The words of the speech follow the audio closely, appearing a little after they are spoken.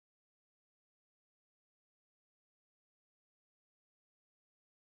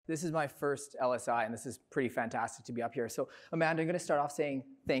This is my first LSI, and this is pretty fantastic to be up here. So Amanda, I'm going to start off saying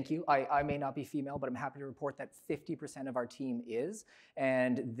thank you. I may not be female, but I'm happy to report that 50% of our team is,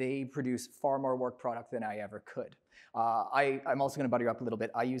 and they produce far more work product than I ever could. I'm also going to butter you up a little bit.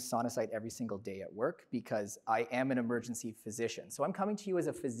 I use Sonosite every single day at work because I am an emergency physician. So I'm coming to you as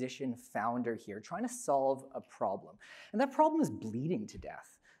a physician founder here, trying to solve a problem. And that problem is bleeding to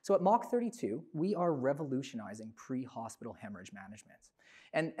death. So at MACH32, we are revolutionizing pre-hospital hemorrhage management.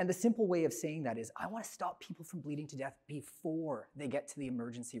 And the simple way of saying that is I want to stop people from bleeding to death before they get to the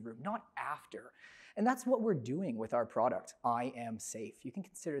emergency room, not after. And that's what we're doing with our product, IMSAFE. You can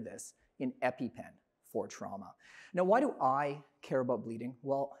consider this an EpiPen for trauma. Now, why do I care about bleeding?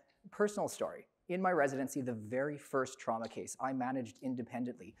 Well, personal story. In my residency, the very first trauma case I managed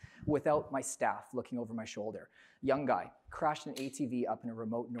independently without my staff looking over my shoulder. Young guy, crashed an ATV up in a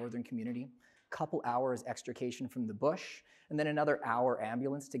remote northern community, couple hours extrication from the bush, and then another hour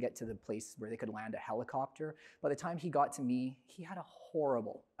ambulance to get to the place where they could land a helicopter. By the time he got to me, he had a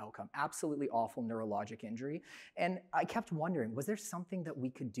horrible outcome, absolutely awful neurologic injury. And I kept wondering, was there something that we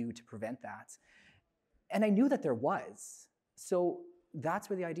could do to prevent that? And I knew that there was. So that's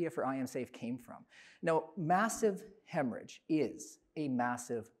where the idea for IMSAFE came from. Now, massive hemorrhage is a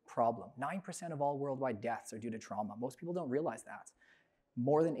massive problem. 9% of all worldwide deaths are due to trauma. Most people don't realize that.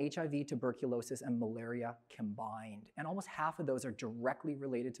 More than HIV, tuberculosis, and malaria combined. And almost half of those are directly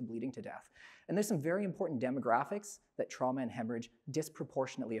related to bleeding to death. And there's some very important demographics that trauma and hemorrhage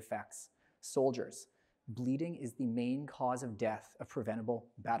disproportionately affects. Soldiers. Bleeding is the main cause of death of preventable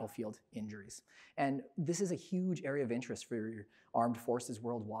battlefield injuries. And this is a huge area of interest for your armed forces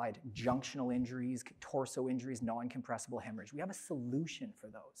worldwide. Junctional injuries, torso injuries, non-compressible hemorrhage. We have a solution for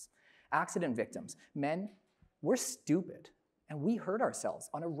those. Accident victims. Men, we're stupid. And we hurt ourselves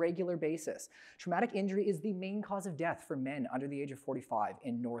on a regular basis. Traumatic injury is the main cause of death for men under the age of 45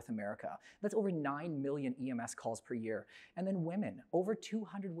 in North America. That's over 9 million EMS calls per year. And then women, over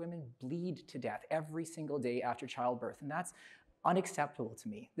 200 women bleed to death every single day after childbirth. And that's unacceptable to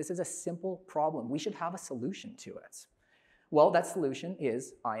me. This is a simple problem. We should have a solution to it. Well, that solution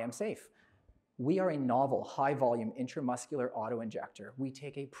is IMSAFE. We are a novel, high-volume intramuscular autoinjector. We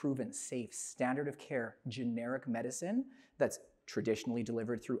take a proven, safe, standard of care, generic medicine that's traditionally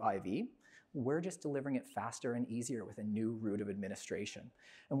delivered through IV. We're just delivering it faster and easier with a new route of administration.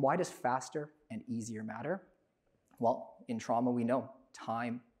 And why does faster and easier matter? Well, in trauma, we know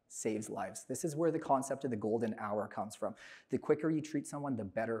time saves lives. This is where the concept of the golden hour comes from. The quicker you treat someone, the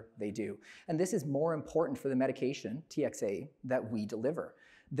better they do. And this is more important for the medication, TXA, that we deliver.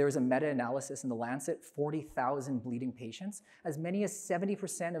 There's a meta-analysis in the Lancet, 40,000 bleeding patients. As many as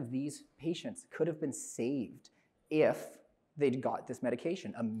 70% of these patients could have been saved if they'd got this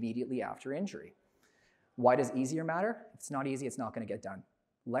medication immediately after injury. Why does easier matter? If it's not easy, it's not going to get done.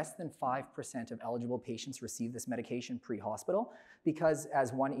 Less than 5% of eligible patients receive this medication pre-hospital because,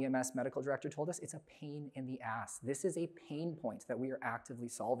 as one EMS medical director told us, it's a pain in the ass. This is a pain point that we are actively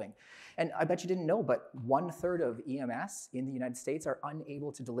solving. And I bet you didn't know, but 1/3 of EMS in the United States are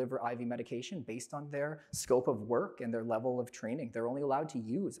unable to deliver IV medication based on their scope of work and their level of training. They're only allowed to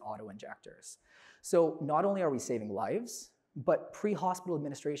use autoinjectors. So not only are we saving lives, but pre-hospital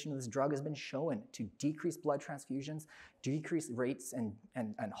administration of this drug has been shown to decrease blood transfusions, decrease rates and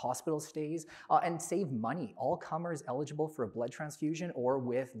hospital stays, and save money. All comers eligible for a blood transfusion or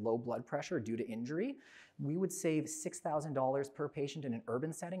with low blood pressure due to injury, we would save $6,000 per patient in an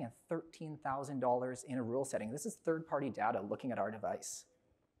urban setting and $13,000 in a rural setting. This is third-party data looking at our device.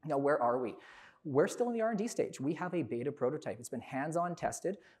 Now, where are we? We're still in the R&D stage. We have a beta prototype. It's been hands-on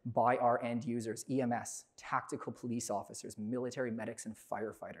tested by our end users, EMS, tactical police officers, military medics, and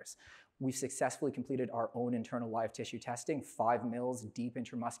firefighters. We've successfully completed our own internal live tissue testing, 5 mils deep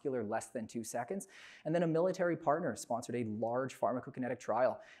intramuscular, less than 2 seconds. And then a military partner sponsored a large pharmacokinetic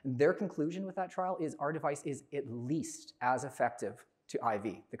trial. And their conclusion with that trial is our device is at least as effective to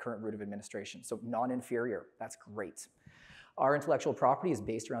IV, the current route of administration. So non-inferior, that's great. Our intellectual property is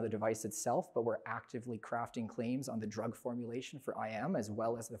based around the device itself, but we're actively crafting claims on the drug formulation for IM as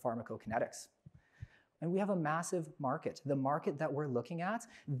well as the pharmacokinetics. And we have a massive market. The market that we're looking at,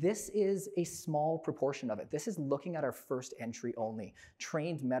 this is a small proportion of it. This is looking at our first entry only,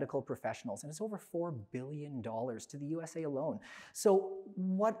 trained medical professionals, and it's over $4 billion to the USA alone. So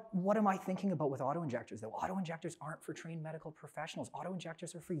what am I thinking about with autoinjectors though? Autoinjectors aren't for trained medical professionals.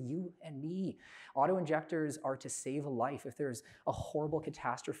 Autoinjectors are for you and me. Autoinjectors are to save a life if there's a horrible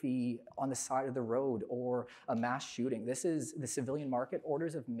catastrophe on the side of the road or a mass shooting. This is the civilian market,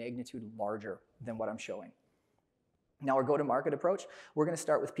 orders of magnitude larger than what I'm showing. Now, our go-to-market approach, we're going to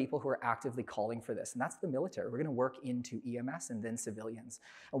start with people who are actively calling for this, and that's the military. We're going to work into EMS and then civilians.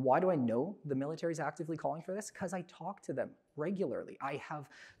 And why do I know the military is actively calling for this? Because I talk to them regularly. I have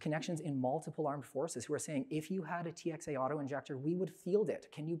connections in multiple armed forces who are saying, if you had a TXA autoinjector, we would field it.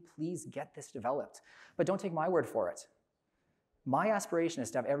 Can you please get this developed? But don't take my word for it. My aspiration is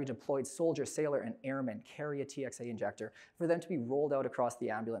to have every deployed soldier, sailor, and airman carry a TXA injector for them to be rolled out across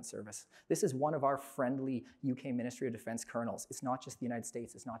the ambulance service. This is one of our friendly UK Ministry of Defense colonels. It's not just the United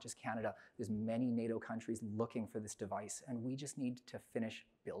States, it's not just Canada. There's many NATO countries looking for this device, and we just need to finish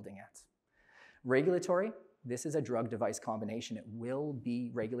building it. Regulatory, this is a drug-device combination. It will be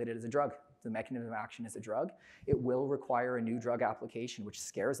regulated as a drug. The mechanism of action is a drug. It will require a new drug application, which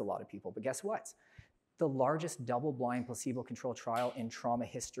scares a lot of people, but guess what? The largest double-blind placebo-controlled trial in trauma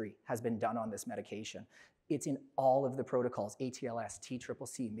history has been done on this medication. It's in all of the protocols, ATLS,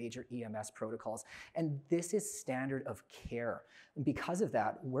 TCCC, major EMS protocols, and this is standard of care. And because of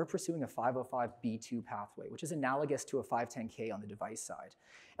that, we're pursuing a 505(b)(2) pathway, which is analogous to a 510(k) on the device side.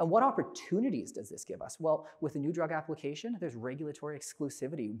 And what opportunities does this give us? Well, with a new drug application, there's regulatory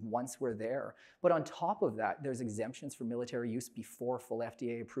exclusivity once we're there. But on top of that, there's exemptions for military use before full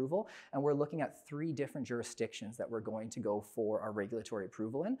FDA approval, and we're looking at 3 different jurisdictions that we're going to go for our regulatory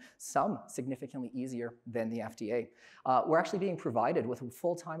approval in, some significantly easier than the FDA. We're actually being provided with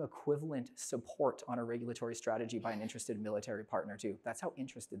full-time equivalent support on a regulatory strategy by an interested military partner too. That's how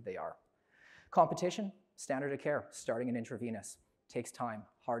interested they are. Competition, standard of care, starting in intravenous. Takes time,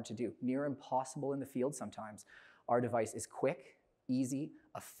 hard to do, near impossible in the field sometimes. Our device is quick, easy,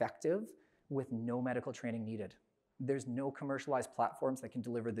 effective, with no medical training needed. There's no commercialized platforms that can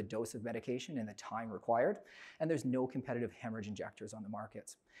deliver the dose of medication in the time required, and there's no competitive hemorrhage injectors on the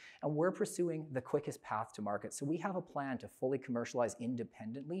market. And we're pursuing the quickest path to market, so we have a plan to fully commercialize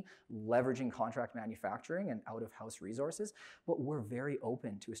independently, leveraging contract manufacturing and out-of-house resources, but we're very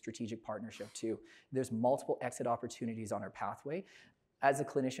open to a strategic partnership too. There's multiple exit opportunities on our pathway. As a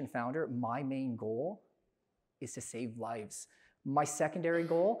clinician founder, my main goal is to save lives. My secondary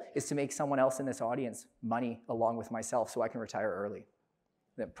goal is to make someone else in this audience money along with myself so I can retire early.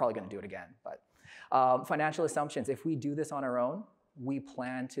 I'm probably going to do it again, but financial assumptions. If we do this on our own, we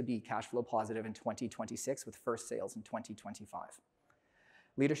plan to be cash flow positive in 2026 with first sales in 2025.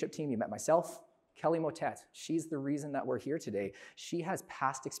 Leadership team, you met myself. Kelly Motet, she's the reason that we're here today. She has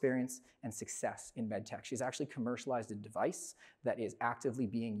past experience and success in medtech. She's actually commercialized a device that is actively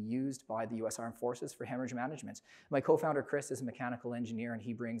being used by the US Armed Forces for hemorrhage management. My co-founder, Chris, is a mechanical engineer, and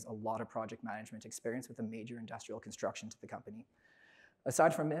he brings a lot of project management experience with a major industrial construction to the company.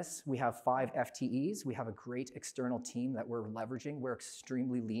 Aside from this, we have 5 FTEs. We have a great external team that we're leveraging. We're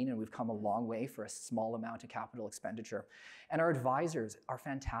extremely lean, and we've come a long way for a small amount of capital expenditure. And our advisors are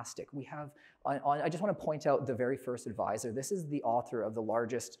fantastic. We have, I just want to point out the very first advisor. This is the author of the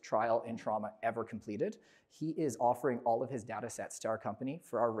largest trial in trauma ever completed. He is offering all of his data sets to our company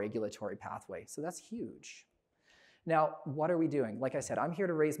for our regulatory pathway. So that's huge. Now, what are we doing? Like I said, I'm here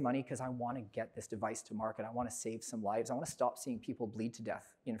to raise money because I want to get this device to market. I want to save some lives. I want to stop seeing people bleed to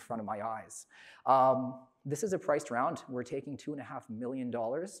death in front of my eyes. This is a priced round. We're taking $2.5 million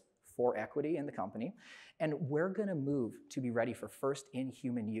for equity in the company, and we're going to move to be ready for first in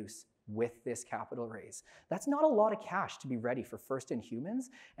human use with this capital raise. That's not a lot of cash to be ready for first in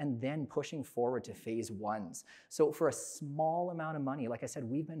humans and then pushing forward to phase 1s. So for a small amount of money, like I said,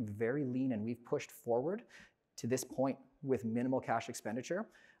 we've been very lean and we've pushed forward to this point with minimal cash expenditure.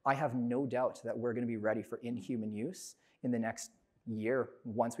 I have no doubt that we're going to be ready for in-human use in the next year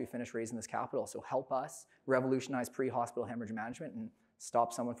once we finish raising this capital. So help us revolutionize pre-hospital hemorrhage management and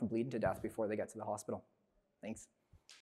stop someone from bleeding to death before they get to the hospital. Thanks.